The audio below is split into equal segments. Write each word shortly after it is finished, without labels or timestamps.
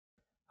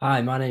Hi,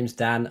 my name's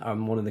Dan.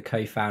 I'm one of the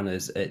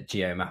co-founders at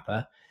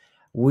GeoMapper.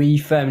 We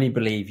firmly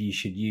believe you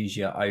should use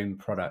your own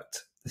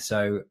product.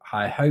 So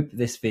I hope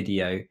this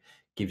video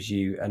gives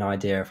you an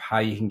idea of how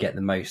you can get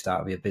the most out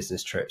of your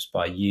business trips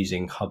by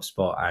using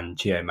HubSpot and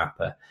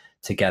GeoMapper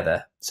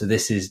together. So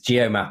this is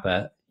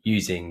GeoMapper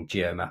using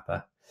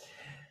GeoMapper.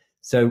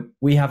 So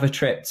we have a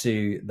trip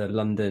to the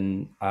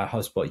London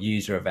HubSpot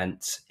user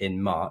event in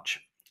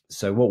March.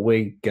 So what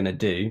we're going to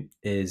do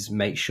is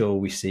make sure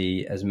we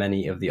see as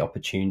many of the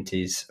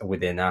opportunities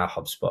within our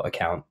HubSpot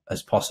account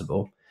as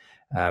possible,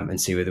 and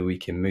see whether we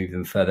can move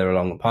them further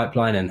along the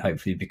pipeline and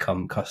hopefully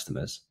become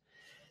customers.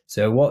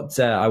 So what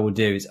I will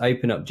do is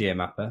open up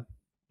GeoMapper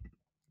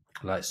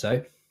like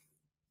so,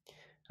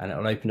 and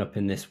it'll open up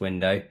in this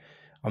window.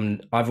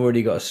 I've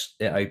already got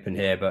it open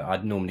here, but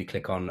I'd normally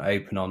click on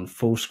open on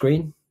full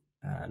screen,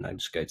 and I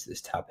just go to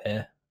this tab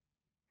here,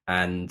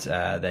 and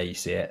there you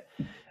see it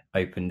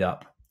opened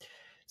up.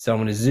 So I'm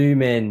going to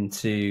zoom in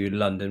to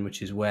London,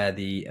 which is where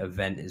the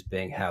event is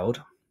being held.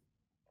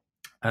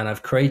 And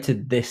I've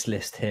created this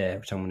list here,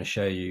 which I'm going to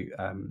show you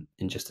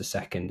in just a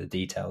second the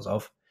details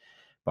of.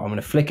 But I'm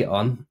going to flick it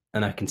on,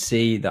 and I can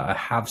see that I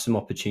have some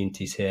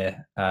opportunities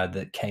here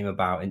that came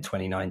about in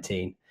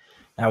 2019.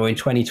 Now we're in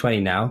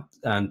 2020 now,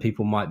 and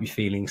people might be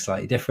feeling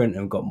slightly different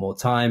and got more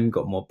time,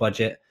 got more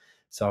budget.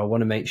 So I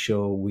want to make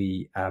sure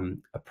we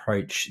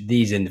approach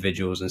these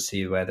individuals and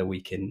see whether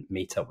we can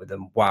meet up with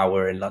them while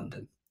we're in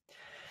London.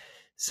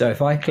 So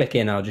if I click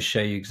in, I'll just show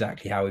you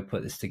exactly how we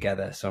put this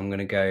together. So I'm going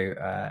to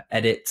go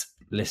edit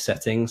list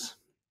settings,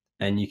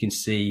 and you can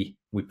see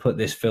we put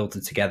this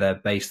filter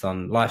together based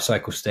on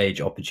lifecycle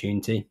stage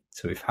opportunity.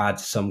 So we've had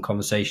some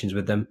conversations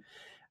with them,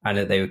 and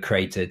that they were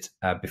created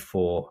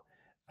before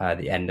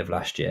the end of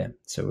last year.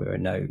 So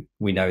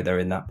we know they're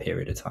in that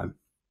period of time.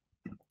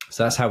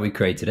 So that's how we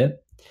created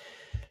it.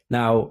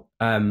 Now,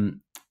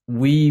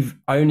 we've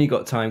only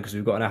got time because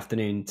we've got an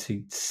afternoon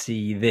to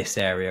see this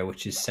area,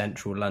 which is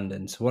central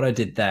London. So what I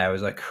did there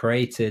was I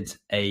created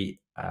a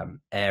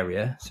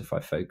area. So if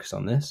I focus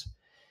on this,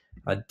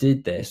 I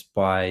did this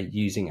by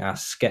using our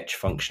sketch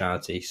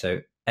functionality. So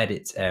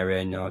edit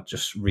area, and I'll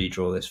just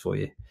redraw this for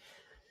you.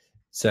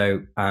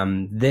 So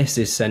this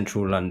is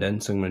central London.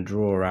 So I'm going to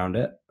draw around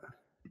it.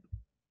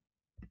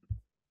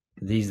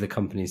 These are the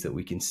companies that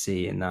we can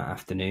see in that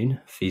afternoon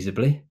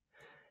feasibly.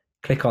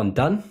 Click on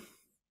done.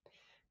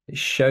 It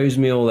shows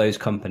me all those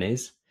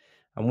companies.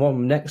 And what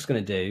I'm next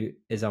going to do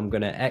is I'm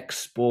going to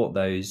export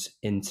those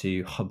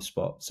into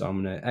HubSpot. So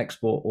I'm going to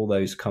export all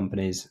those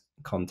companies,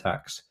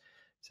 contacts.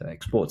 So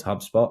export to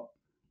HubSpot,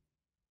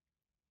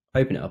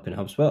 open it up in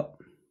HubSpot.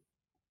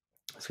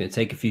 It's going to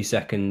take a few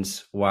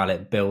seconds while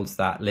it builds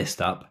that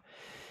list up.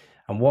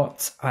 And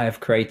what I have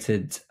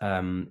created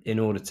in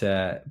order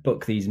to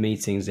book these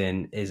meetings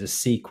in is a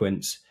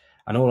sequence.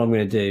 And all I'm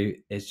going to do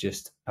is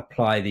just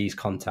apply these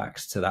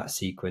contacts to that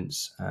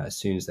sequence as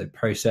soon as they're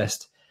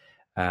processed.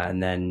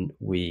 And then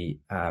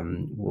we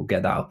will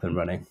get that up and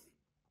running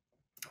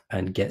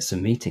and get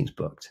some meetings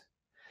booked.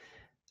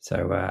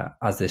 So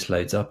as this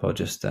loads up,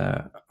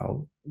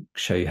 I'll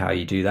show you how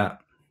you do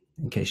that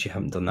in case you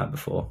haven't done that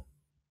before.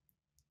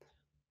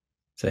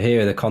 So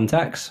here are the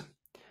contacts.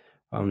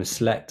 I'm going to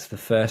select the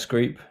first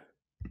group,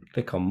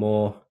 click on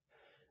more,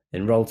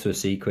 enroll to a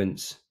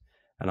sequence.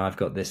 And I've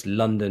got this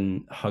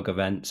London Hug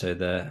event, so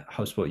the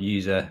HubSpot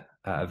user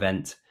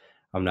event.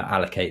 I'm going to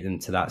allocate them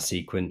to that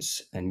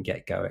sequence and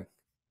get going.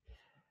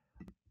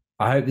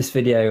 I hope this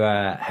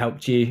video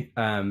helped you.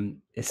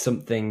 It's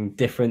something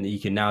different that you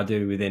can now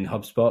do within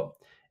HubSpot.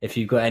 If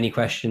you've got any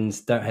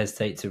questions, don't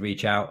hesitate to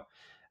reach out,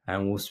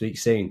 and we'll speak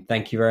soon.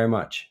 Thank you very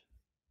much.